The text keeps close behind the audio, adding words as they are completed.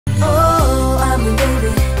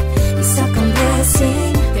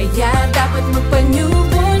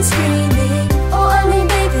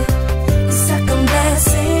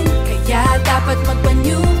dapat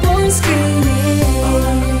magpa-newborn screening.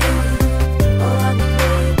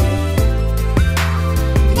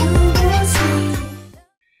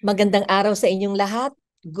 Magandang araw sa inyong lahat.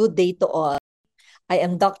 Good day to all. I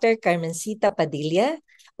am Dr. Carmencita Padilla,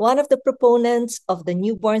 one of the proponents of the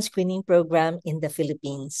newborn screening program in the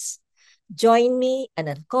Philippines. Join me in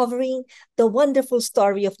uncovering the wonderful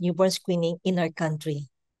story of newborn screening in our country.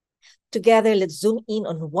 Together, let's zoom in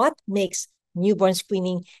on what makes newborn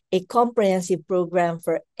screening a comprehensive program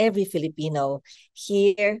for every Filipino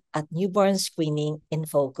here at Newborn Screening in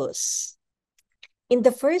Focus. In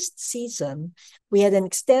the first season, we had an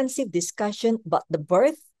extensive discussion about the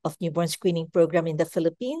birth of newborn screening program in the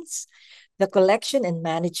Philippines, the collection and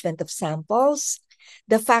management of samples,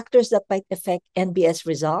 the factors that might affect NBS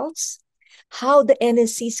results, how the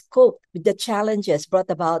NSCs coped with the challenges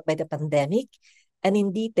brought about by the pandemic, and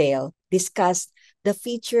in detail discussed the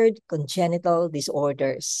featured congenital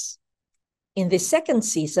disorders. In this second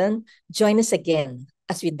season, join us again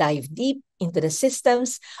as we dive deep into the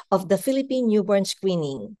systems of the Philippine newborn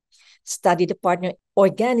screening, study the partner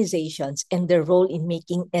organizations and their role in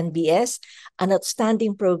making NBS an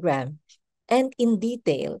outstanding program, and in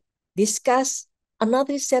detail, discuss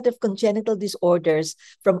another set of congenital disorders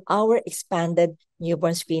from our expanded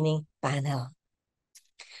newborn screening panel.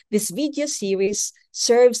 This video series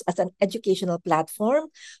serves as an educational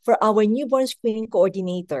platform for our newborn screening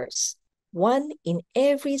coordinators, one in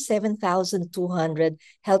every 7,200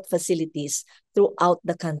 health facilities throughout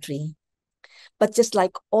the country. But just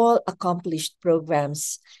like all accomplished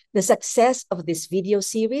programs, the success of this video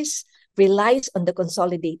series relies on the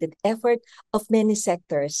consolidated effort of many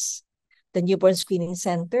sectors: the newborn screening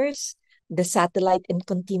centers, the satellite and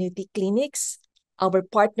continuity clinics, our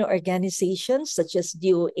partner organizations such as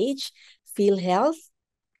DOH, PhilHealth,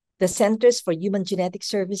 the Centers for Human Genetic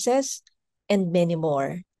Services, and many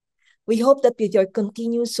more. We hope that with your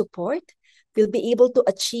continued support, we'll be able to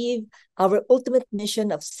achieve our ultimate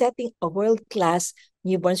mission of setting a world-class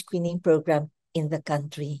newborn screening program in the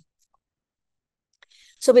country.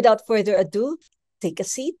 So without further ado, take a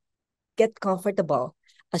seat, get comfortable,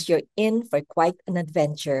 as you're in for quite an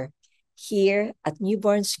adventure here at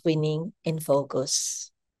Newborn Screening in Focus.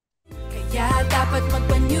 Kaya dapat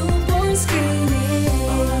magpa-newborn screening.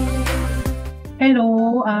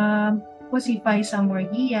 Hello, po si Faisa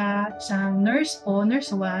Morgia, isang nurse po,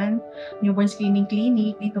 nurse 1, newborn screening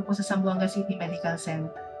clinic dito po sa Zamboanga City Medical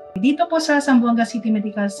Center. Dito po sa Zamboanga City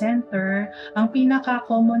Medical Center, ang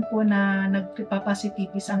pinaka-common po na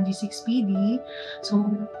nagpapositive is ang G6PD.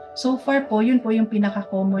 So far po, yun po yung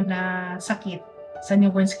pinaka-common na sakit sa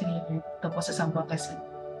newborn screening dito po sa Zamboanga City.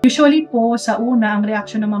 Usually po, sa una, ang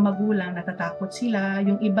reaksyon ng mga magulang, natatakot sila.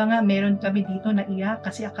 Yung iba nga, meron kami dito na iyak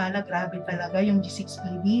kasi akala grabe talaga yung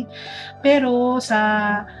G6PD. Pero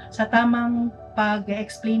sa tamang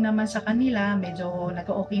pag-explain naman sa kanila, medyo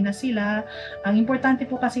nag-okay na sila. Ang importante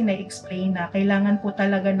po kasi na-explain na kailangan po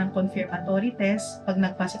talaga ng confirmatory test pag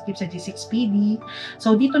nag-positive sa G6PD.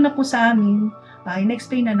 So dito na po sa amin,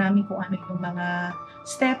 in-explain na namin kung ano yung mga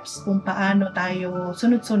steps kung paano tayo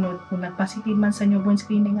sunod-sunod kung nag-positive man sa newborn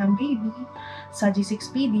screening ang baby sa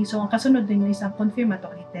G6PD. So ang kasunod din is ang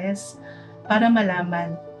confirmatory test para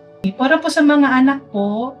malaman. Para po sa mga anak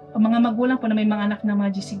po, mga magulang po na may mga anak na may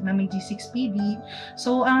G6PD,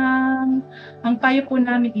 so ang payo po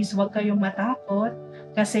namin is huwag kayong matakot.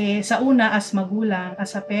 Kasi sa una, as magulang,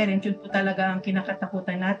 as a parent, yun po talaga ang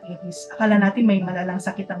kinakatakutan natin is akala natin may malalang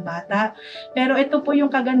sakit ang bata. Pero ito po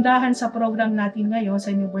yung kagandahan sa program natin ngayon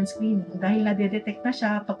sa newborn screening. Dahil nadedetect na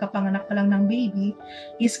siya pagkapanganak pa lang ng baby,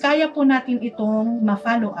 is kaya po natin itong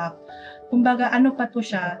ma-follow up. Kumbaga, ano pa to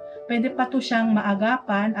siya? Pwede pa to siyang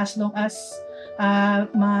maagapan as long as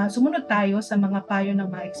sumunod tayo sa mga payo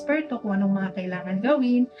ng mga eksperto kung anong mga kailangan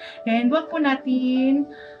gawin. And wag po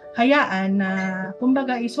natin hayaan na,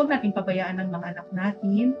 kumbaga, huwag natin pabayaan ng mga anak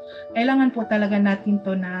natin. Kailangan po talaga natin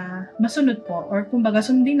to na masunod po, or kumbaga,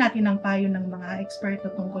 sundin natin ang payo ng mga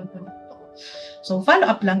eksperto tungkol po nito. So, follow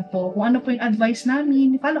up lang po. Kung ano po yung advice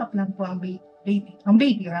namin, follow up lang po ang baby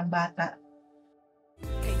or ang bata.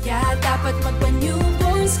 Kaya dapat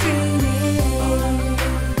magpa-newborn screening.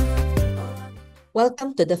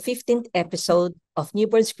 Welcome to the 15th episode of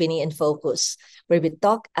Newborn Screening in Focus, where we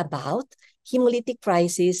talk about hemolytic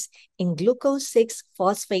crisis in glucose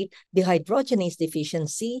 6-phosphate dehydrogenase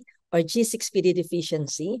deficiency, or G6PD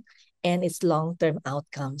deficiency, and its long-term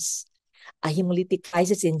outcomes. A hemolytic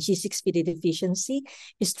crisis in G6PD deficiency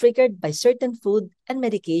is triggered by certain food and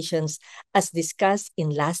medications, as discussed in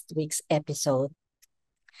last week's episode.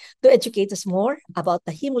 To educate us more about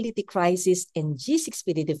the hemolytic crisis in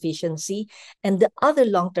G6PD deficiency and the other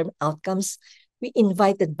long-term outcomes, we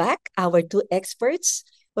invited back our two experts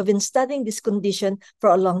who have been studying this condition for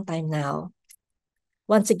a long time now.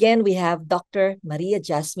 Once again, we have Dr. Maria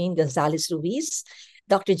Jasmine Gonzalez Ruiz.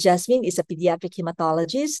 Dr. Jasmine is a pediatric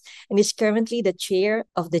hematologist and is currently the chair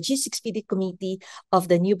of the G6PD committee of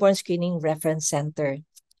the Newborn Screening Reference Center.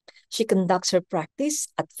 She conducts her practice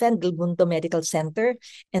at Fendelmundo Medical Center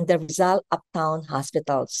and the Rizal Uptown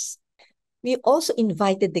Hospitals. We also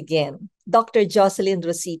invited again Dr. Jocelyn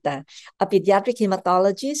Rosita, a pediatric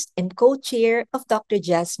hematologist and co-chair of Dr.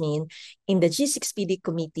 Jasmine in the G6PD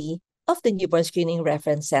committee of the Newborn Screening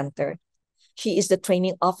Reference Center. She is the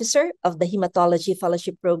training officer of the Hematology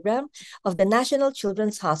Fellowship Program of the National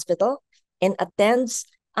Children's Hospital and attends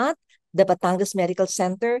at the Batangas Medical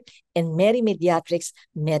Center and Mary Mediatrics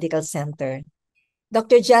Medical Center.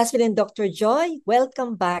 Dr. Jasmine and Dr. Joy,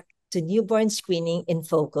 welcome back to Newborn Screening in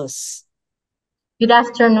Focus. Good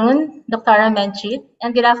afternoon, Dr. Menchit,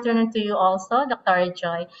 and good afternoon to you also, Dr.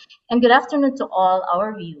 Joy, and good afternoon to all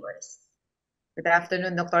our viewers. Good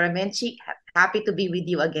afternoon, Dr. Menchit. Happy to be with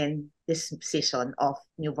you again this session of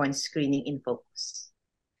Newborn Screening in Focus.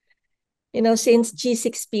 You know, since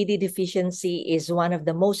G6PD deficiency is one of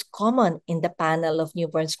the most common in the panel of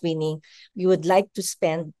newborn screening, we would like to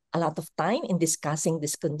spend a lot of time in discussing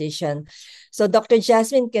this condition. So Dr.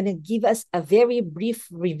 Jasmine, can you give us a very brief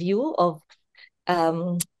review of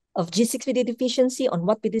G6PD deficiency on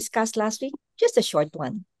what we discussed last week? Just a short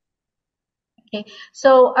one. Okay,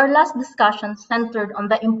 so our last discussion centered on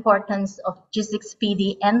the importance of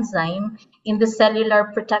G6PD enzyme in the cellular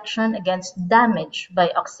protection against damage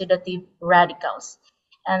by oxidative radicals.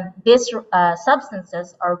 And these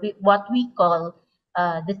substances are what we call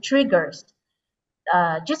the triggers.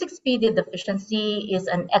 G6PD deficiency is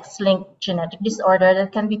an X-linked genetic disorder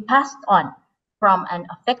that can be passed on from an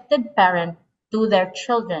affected parent to their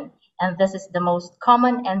children, and this is the most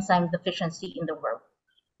common enzyme deficiency in the world.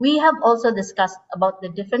 We have also discussed about the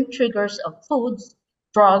different triggers of foods,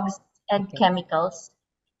 drugs, and chemicals,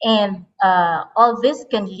 and all this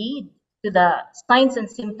can lead to the signs and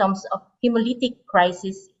symptoms of hemolytic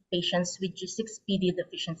crisis in patients with G6PD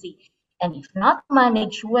deficiency. And if not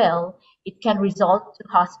managed well, it can result to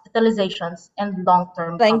hospitalizations and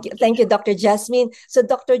long-term complications. Thank you, Dr. Jasmine. So,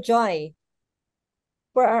 Dr. Joy,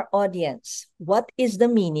 for our audience, what is the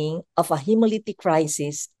meaning of a hemolytic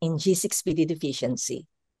crisis in G6PD deficiency?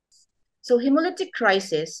 So hemolytic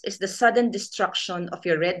crisis is the sudden destruction of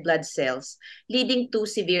your red blood cells, leading to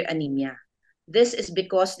severe anemia. This is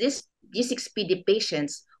because these G6PD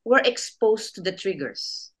patients were exposed to the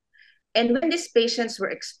triggers. And when these patients were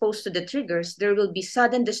exposed to the triggers, there will be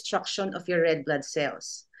sudden destruction of your red blood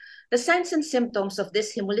cells. The signs and symptoms of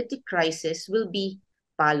this hemolytic crisis will be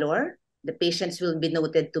pallor. The patients will be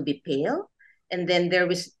noted to be pale. And then there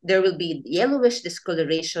will be yellowish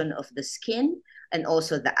discoloration of the skin and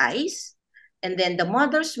also the eyes. And then the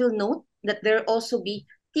mothers will note that there will also be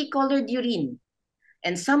tea-colored urine.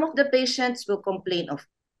 And some of the patients will complain of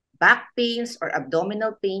back pains or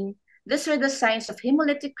abdominal pain. These are the signs of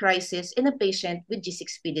hemolytic crisis in a patient with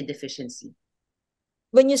G6PD deficiency.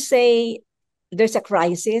 When you say there's a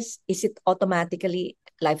crisis, is it automatically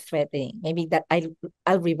life-threatening? Maybe that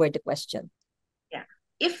I'll reword the question. Yeah.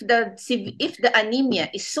 If the anemia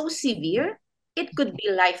is so severe, it could be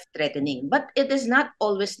life-threatening, but it is not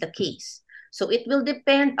always the case. So it will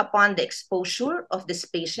depend upon the exposure of this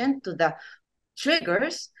patient to the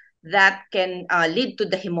triggers that can lead to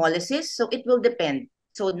the hemolysis. So it will depend.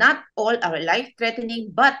 So not all are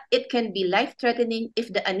life-threatening, but it can be life-threatening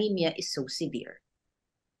if the anemia is so severe.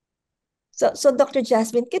 So Dr.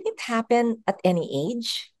 Jasmine, can it happen at any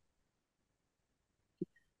age?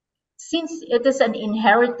 Since it is an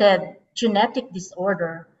inherited genetic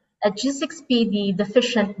disorder, a G6PD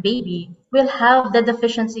deficient baby will have the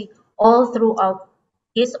deficiency all throughout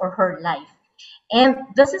his or her life. And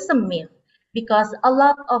this is a myth because a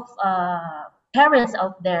lot of parents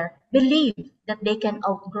out there believe that they can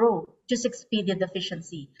outgrow G6PD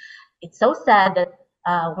deficiency. It's so sad that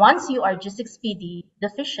once you are G6PD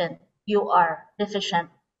deficient, you are deficient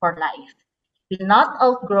for life. You will not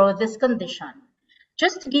outgrow this condition.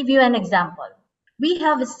 Just to give you an example, we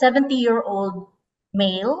have a 70-year-old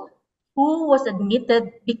male who was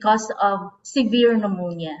admitted because of severe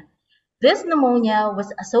pneumonia. This pneumonia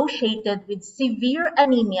was associated with severe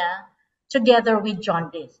anemia together with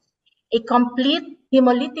jaundice. A complete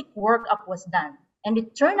hemolytic workup was done, and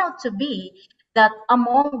it turned out to be that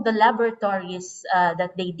among the laboratories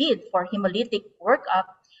that they did for hemolytic workup,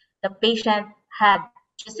 the patient had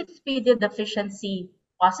G6PD deficiency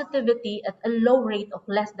positivity at a low rate of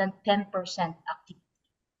less than 10% activity.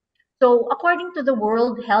 So according to the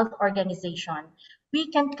World Health Organization,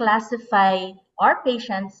 we can classify our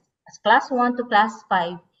patients as class 1 to class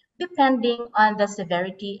 5 depending on the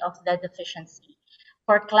severity of the deficiency.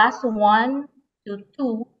 For class 1 to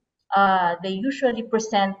 2, they usually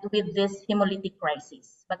present with this hemolytic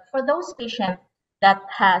crisis. But for those patients that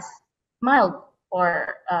has mild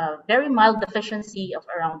or very mild deficiency of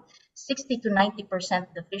around 60 to 90%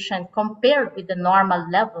 deficient compared with the normal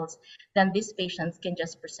levels, then these patients can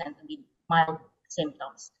just present with mild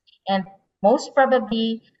symptoms. And most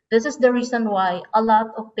probably, this is the reason why a lot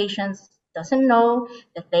of patients doesn't know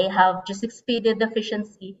that they have G6PD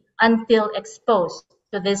deficiency until exposed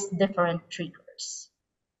to these different triggers.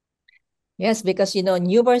 Yes, because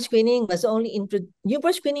newborn screening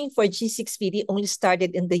for G6PD only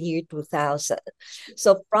started in the year 2000.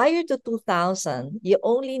 So prior to 2000, you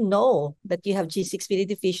only know that you have G6PD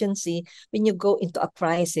deficiency when you go into a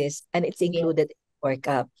crisis and it's included in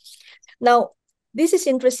workup. Now, this is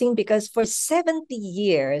interesting because for 70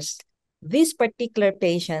 years, this particular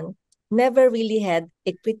patient never really had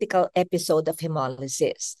a critical episode of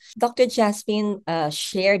hemolysis. Dr. Jasmine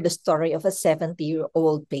shared the story of a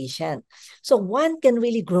 70-year-old patient. So one can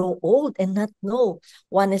really grow old and not know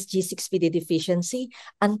one has G6PD deficiency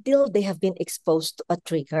until they have been exposed to a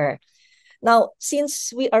trigger. Now,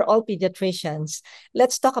 since we are all pediatricians,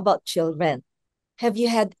 let's talk about children. Have you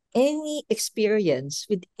had any experience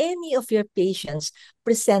with any of your patients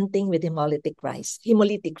presenting with hemolytic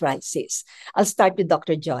crisis? I'll start with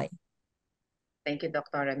Dr. Joy. Thank you,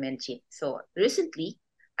 Dr. Menchit. So recently,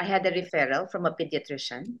 I had a referral from a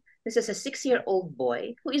pediatrician. This is a 6-year-old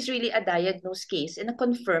boy who is really a diagnosed case and a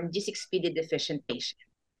confirmed G6PD deficient patient.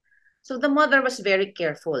 So the mother was very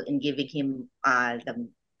careful in giving him the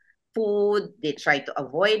food. They tried to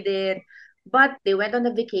avoid it, but they went on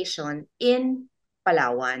a vacation in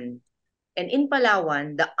Palawan. And in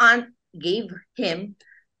Palawan, the aunt gave him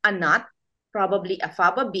a nut, probably a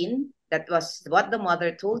faba bean. That was what the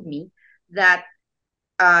mother told me, that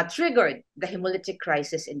triggered the hemolytic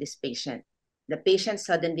crisis in this patient. The patient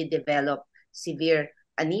suddenly developed severe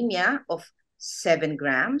anemia of 7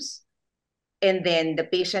 grams. And then the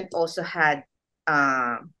patient also had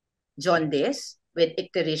jaundice with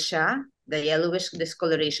ictericia, the yellowish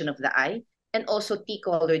discoloration of the eye, and also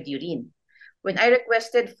tea-colored urine. When I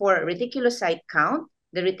requested for reticulocyte count,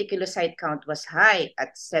 the reticulocyte count was high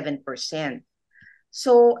at 7%.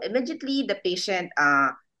 So immediately the patient,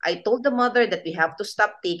 I told the mother that we have to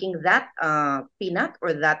stop taking that peanut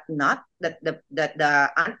or that nut that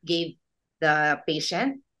the aunt gave the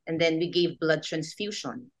patient, and then we gave blood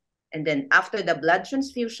transfusion. And then after the blood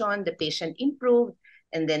transfusion, the patient improved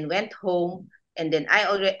and then went home. And then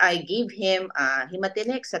I gave him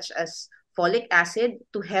hematinics such as folic acid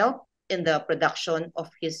to help in the production of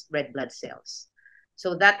his red blood cells.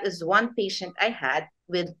 So that is one patient I had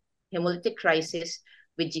with hemolytic crisis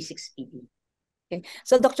with G6PD. Okay.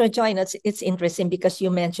 So Dr. Joy, it's interesting because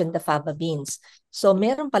you mentioned the faba beans. So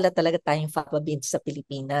meron pala talaga tayong faba beans sa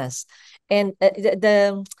Pilipinas. And with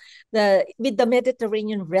the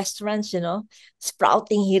Mediterranean restaurants,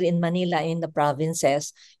 sprouting here in Manila in the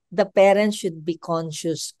provinces, the parents should be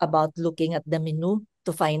conscious about looking at the menu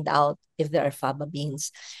to find out if there are faba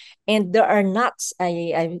beans. And there are nuts.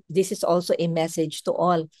 This is also a message to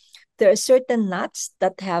all. There are certain nuts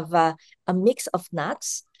that have a mix of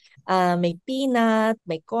nuts. May peanut,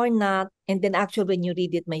 may corn nut, and then actually when you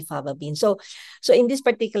read it, may fava bean. So in this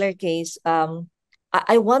particular case,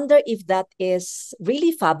 I wonder if that is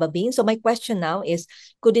really faba bean. So my question now is,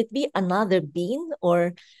 could it be another bean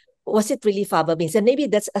or was it really faba beans? And maybe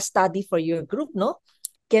that's a study for your group, no?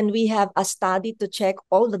 Can we have a study to check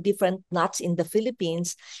all the different nuts in the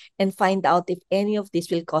Philippines and find out if any of this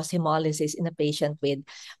will cause hemolysis in a patient with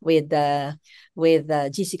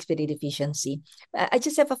G6PD deficiency? I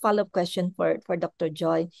just have a follow-up question for Dr.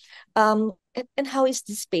 Joy. And how is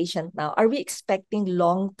this patient now? Are we expecting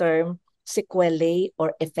long-term sequelae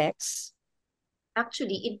or effects?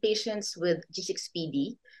 Actually, in patients with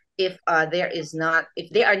G6PD, if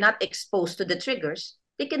they are not exposed to the triggers,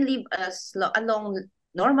 they can live a long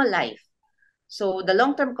normal life. So the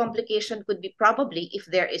long-term complication could be probably if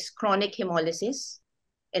there is chronic hemolysis,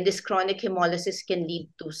 and this chronic hemolysis can lead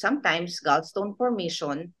to sometimes gallstone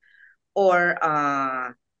formation or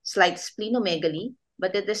slight splenomegaly,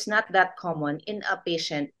 but it is not that common in a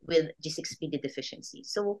patient with G6PD deficiency.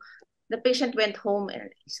 So the patient went home and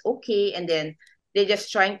is okay, and then they're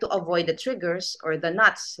just trying to avoid the triggers or the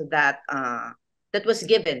nuts that was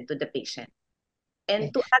given to the patient.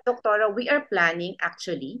 And to add, Doctora, we are planning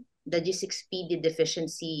actually the G6PD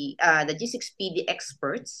deficiency, the G6PD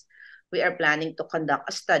experts. We are planning to conduct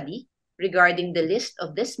a study regarding the list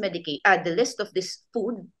of this the list of this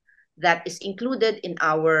food that is included in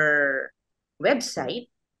our website,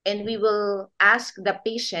 and we will ask the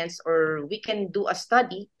patients, or we can do a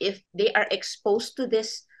study if they are exposed to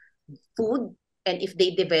this food and if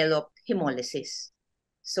they develop hemolysis.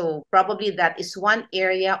 So probably that is one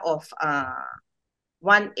area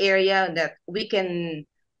that we can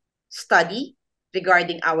study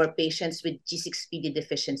regarding our patients with G6PD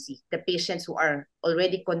deficiency. The patients who are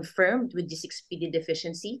already confirmed with G6PD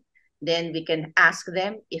deficiency, then we can ask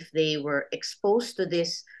them if they were exposed to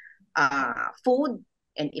this food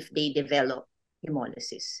and if they develop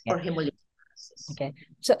hemolysis or hemolytic crisis. Okay,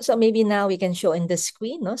 so maybe now we can show in the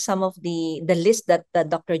screen, no, some of the list that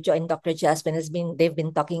Dr. Joy and Dr. Jasmine they've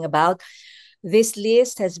been talking about. This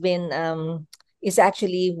list has been is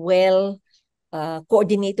actually well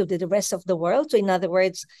coordinated with the rest of the world. So in other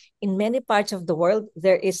words, in many parts of the world,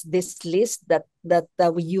 there is this list that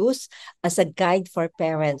we use as a guide for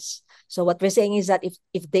parents. So what we're saying is that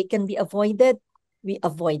if they can be avoided, we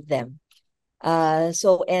avoid them. But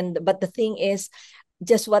the thing is,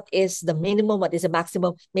 just what is the minimum, what is the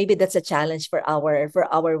maximum? Maybe that's a challenge for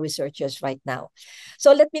our researchers right now.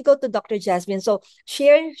 So let me go to Dr. Jasmine. So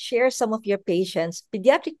share some of your patients,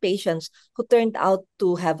 pediatric patients who turned out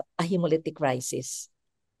to have a hemolytic crisis.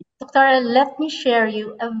 Doctor, let me share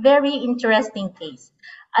you a very interesting case.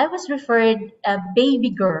 I was referred a baby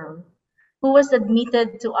girl who was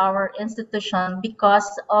admitted to our institution because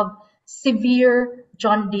of severe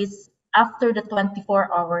jaundice after the 24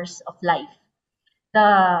 hours of life.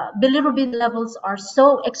 The bilirubin levels are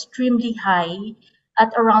so extremely high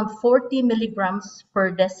at around 40 milligrams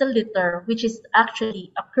per deciliter, which is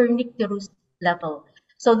actually a kernicterus level.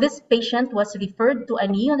 So this patient was referred to a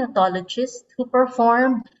neonatologist who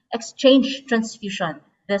performed exchange transfusion.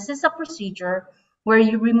 This is a procedure where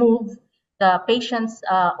you remove the patient's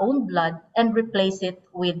own blood and replace it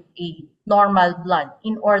with a normal blood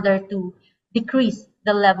in order to decrease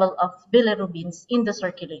the level of bilirubins in the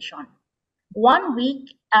circulation. 1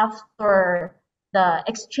 week after the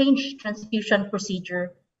exchange transfusion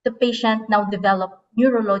procedure, the patient now developed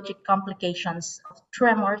neurologic complications of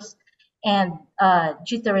tremors and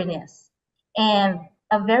jitteriness. And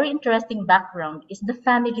a very interesting background is the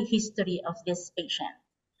family history of this patient.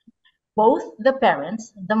 Both the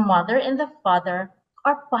parents, the mother and the father,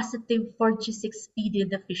 are positive for G6PD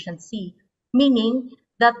deficiency, meaning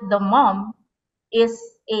that the mom is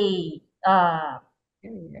a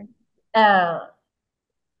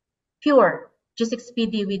pure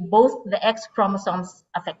G6PD with both the X chromosomes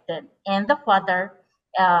affected and the father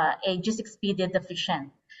a G6PD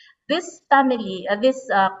deficient. This family, this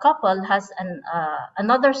couple has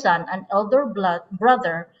another son, an elder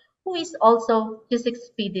brother, who is also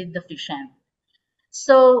G6PD deficient.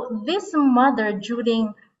 So this mother,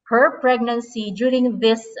 during her pregnancy, during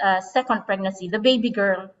this second pregnancy, the baby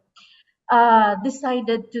girl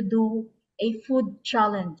decided to do a food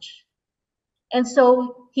challenge. And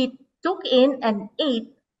so he took in and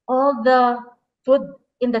ate all the food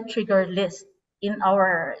in the trigger list, in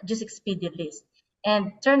our G6PD list,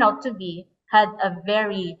 and turned out to be had a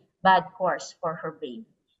very bad course for her baby.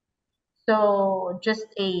 So just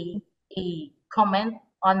a comment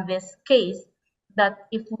on this case, that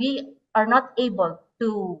if we are not able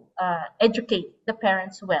to educate the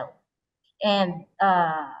parents well and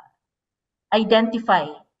identify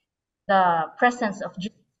the presence of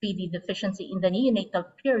G6PD deficiency in the neonatal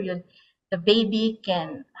period, the baby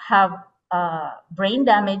can have brain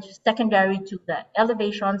damage secondary to the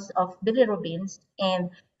elevations of bilirubins and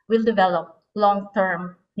will develop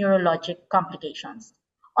long-term neurologic complications.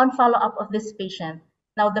 On follow-up of this patient,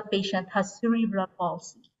 now the patient has cerebral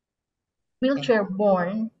palsy, wheelchair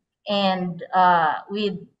borne, and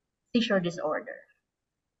with seizure disorder.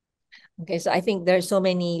 Okay, so I think there's so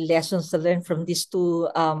many lessons to learn from these two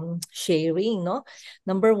sharing, no?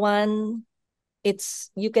 Number one,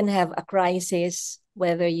 you can have a crisis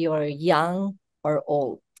whether you're young or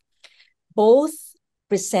old. Both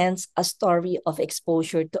presents a story of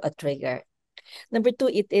exposure to a trigger. Number two,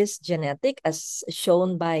 it is genetic, as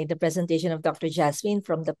shown by the presentation of Dr. Jasmine,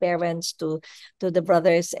 from the parents to the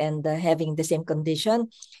brothers and having the same condition.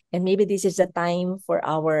 And maybe this is a time for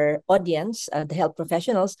our audience, the health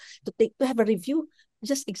professionals, to have a review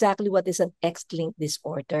just exactly what is an X-linked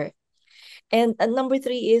disorder. And number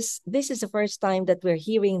three is, this is the first time that we're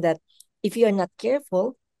hearing that if you are not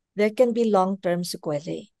careful, there can be long-term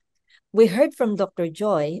sequelae. We heard from Dr.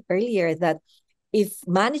 Joy earlier that if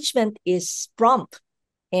management is prompt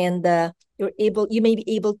and you may be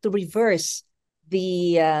able to reverse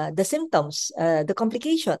the symptoms, the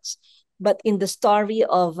complications. But in the story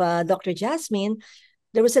of Dr. Jasmine,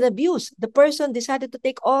 there was an abuse. The person decided to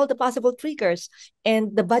take all the possible triggers,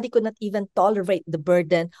 and the body could not even tolerate the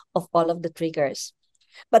burden of all of the triggers.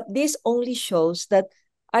 But this only shows that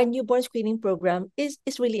our newborn screening program is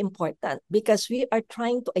really important, because we are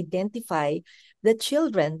trying to identify the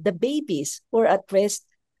children, the babies who are at risk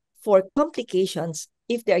for complications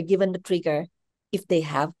if they are given the trigger, if they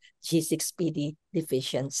have G6PD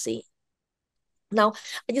deficiency. Now,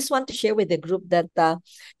 I just want to share with the group that,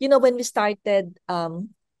 when we started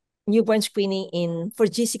newborn screening for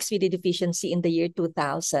G6PD deficiency in the year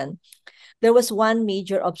 2000, there was one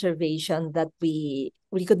major observation that we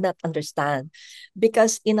could not understand,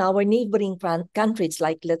 because in our neighboring countries,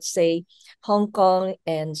 like let's say Hong Kong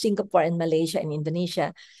and Singapore and Malaysia and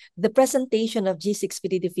Indonesia, the presentation of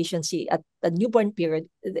G6PD deficiency at the newborn period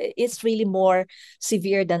is really more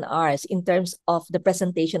severe than ours in terms of the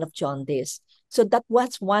presentation of jaundice. So that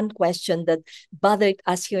was one question that bothered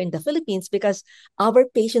us here in the Philippines, because our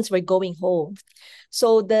patients were going home.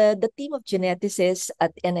 So the team of geneticists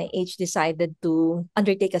at NIH decided to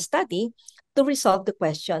undertake a study to resolve the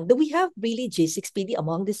question, do we have really G6PD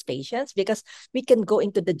among these patients? Because we can go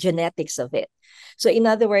into the genetics of it. So in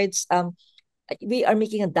other words, we are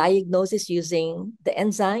making a diagnosis using the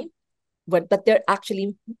enzyme, but there are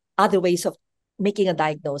actually other ways of making a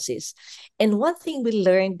diagnosis. And one thing we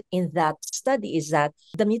learned in that study is that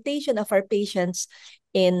the mutation of our patients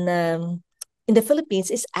in the Philippines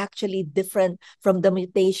is actually different from the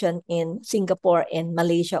mutation in Singapore and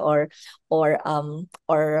Malaysia or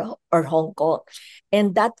Hong Kong.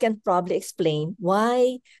 And that can probably explain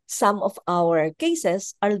why some of our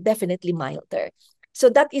cases are definitely milder. So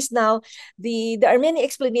that is now there are many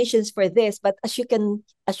explanations for this, but as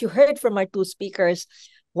you heard from our two speakers,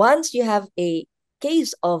 once you have a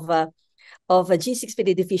case of a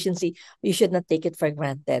G6PD deficiency, you should not take it for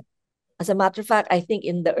granted. As a matter of fact, I think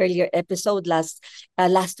in the earlier episode last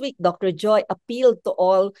week, Dr. Joy appealed to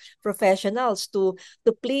all professionals to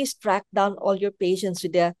please track down all your patients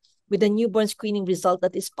with a newborn screening result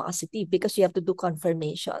that is positive, because you have to do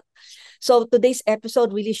confirmation. So today's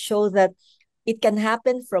episode really shows that it can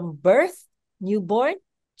happen from birth, newborn,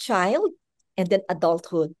 child, and then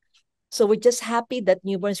adulthood. So we're just happy that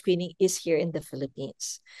newborn screening is here in the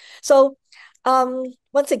Philippines. So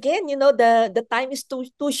once again, the time is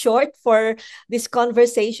too short for this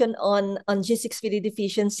conversation on G6PD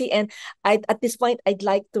deficiency. And at this point, I'd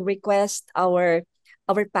like to request our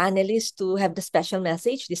panelists to have the special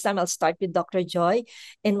message. This time I'll start with Dr. Joy.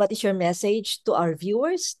 And what is your message to our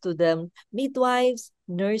viewers, to the midwives,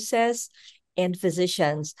 nurses, and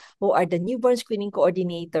physicians who are the newborn screening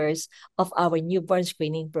coordinators of our newborn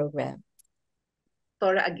screening program?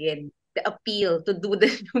 Tora, again, the appeal to do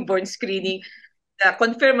the newborn screening, the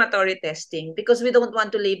confirmatory testing, because we don't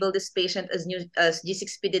want to label this patient as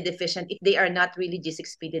G6PD deficient if they are not really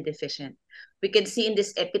G6PD deficient. We can see in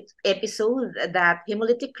this episode that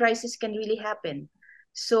hemolytic crisis can really happen.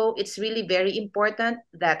 So it's really very important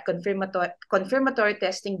that confirmatory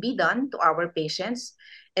testing be done to our patients,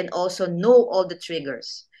 and also know all the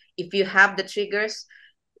triggers. If you have the triggers,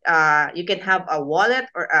 you can have a wallet,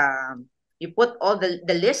 or you put all the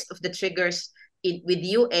list of the triggers with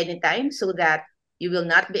you anytime, so that you will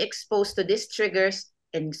not be exposed to these triggers,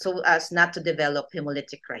 and so as not to develop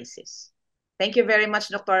hemolytic crisis. Thank you very much,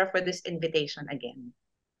 Doctora, for this invitation again.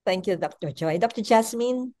 Thank you, Dr. Joy. Dr.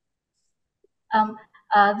 Jasmine?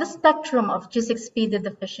 The spectrum of G6PD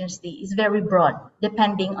deficiency is very broad,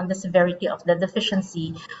 depending on the severity of the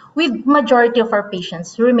deficiency, with majority of our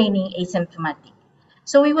patients remaining asymptomatic.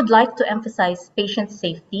 So we would like to emphasize patient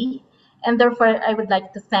safety, and therefore I would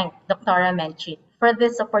like to thank Dr. Menchit for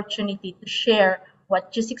this opportunity to share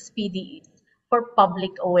what G6PD is for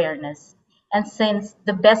public awareness. And since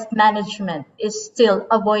the best management is still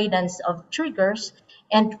avoidance of triggers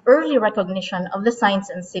and early recognition of the signs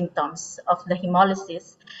and symptoms of the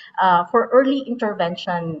hemolysis for early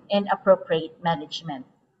intervention and appropriate management.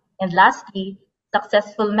 And lastly,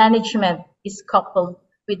 successful management is coupled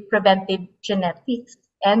with preventive genetics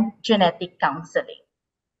and genetic counseling.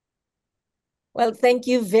 Well, thank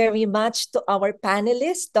you very much to our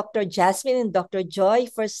panelists, Dr. Jasmine and Dr. Joy,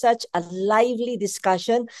 for such a lively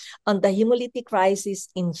discussion on the hemolytic crisis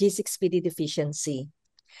in G6PD deficiency.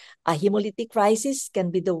 A hemolytic crisis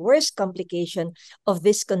can be the worst complication of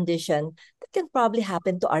this condition that can probably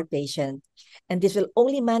happen to our patient. And this will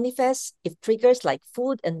only manifest if triggers like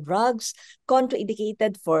food and drugs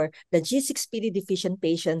contraindicated for the G6PD deficient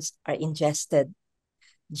patients are ingested.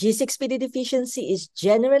 G6PD deficiency is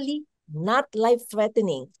generally not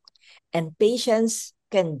life-threatening, and patients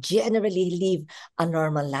can generally live a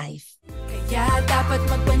normal life. Kaya dapat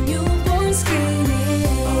magpa-newborn screening.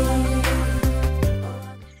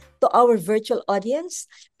 our virtual audience,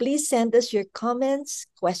 please send us your comments,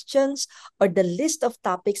 questions, or the list of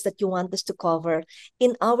topics that you want us to cover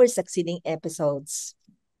in our succeeding episodes.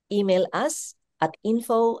 Email us at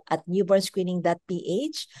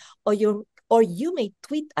info@newbornscreening.ph or you may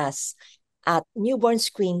tweet us at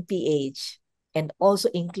newbornscreenph and also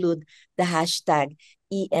include the hashtag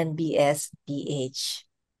ENBSPH.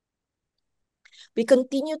 We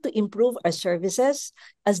continue to improve our services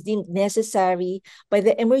as deemed necessary by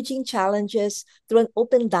the emerging challenges through an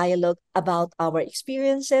open dialogue about our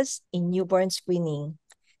experiences in newborn screening.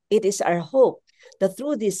 It is our hope that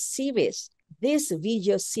through this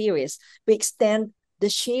video series, we extend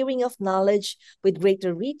the sharing of knowledge with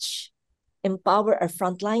greater reach, empower our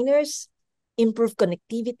frontliners, improve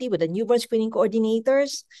connectivity with the newborn screening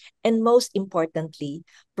coordinators, and most importantly,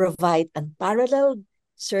 provide unparalleled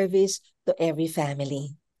service to every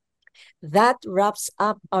family. That wraps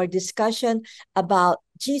up our discussion about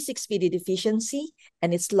G6PD deficiency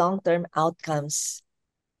and its long-term outcomes.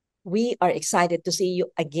 We are excited to see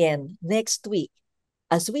you again next week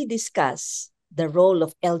as we discuss the role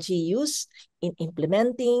of LGUs in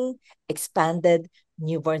implementing expanded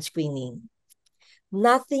newborn screening.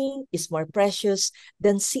 Nothing is more precious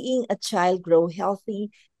than seeing a child grow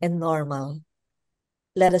healthy and normal.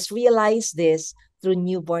 Let us realize this through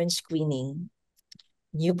newborn screening.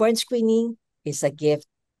 Newborn screening is a gift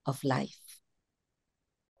of life.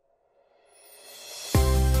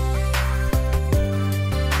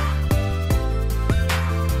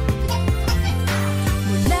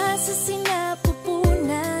 Mula sa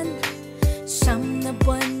sinapupunan, 9 na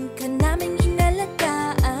buwan ka naming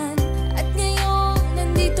inalagaan. At ngayon,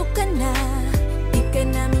 nandito ka na, di ka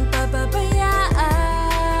namin pababayaan.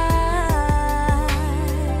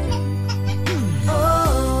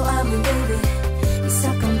 Oh, aming baby,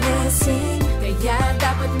 isa kang blessing, kaya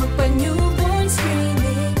dapat magpa-newborn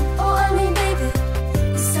screening. Oh, aming baby,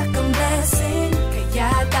 isa kang blessing,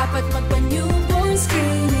 kaya dapat magpa-newborn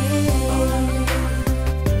screening.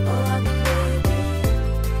 Oh, aming baby,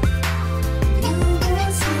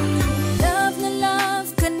 newborn screening. Love na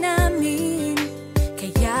love ka namin,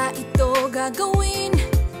 kaya ito gagawin.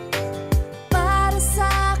 Para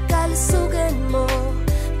sa kalusugan mo,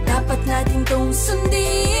 dapat natin tong sundin.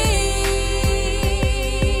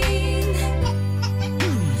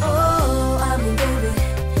 Oh, aming baby,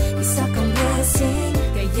 isa kang blessing,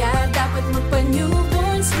 kaya dapat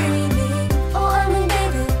magpa-newborn screening. Oh, aming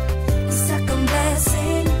baby, isa kang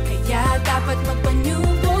blessing, kaya dapat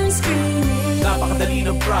magpa-newborn screening. Napakadali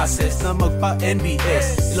ng process na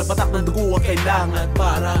magpa-NBS. Ilang patak ng dugo ang kailangan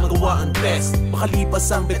para magawa ang test.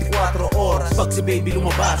 Makalipas ang 24 oras, pag si baby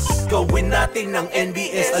lumabas, gawin natin ng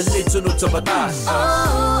NBS, alin sunod sa batas.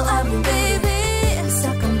 Oh, aming baby,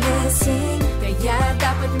 isa kang blessing,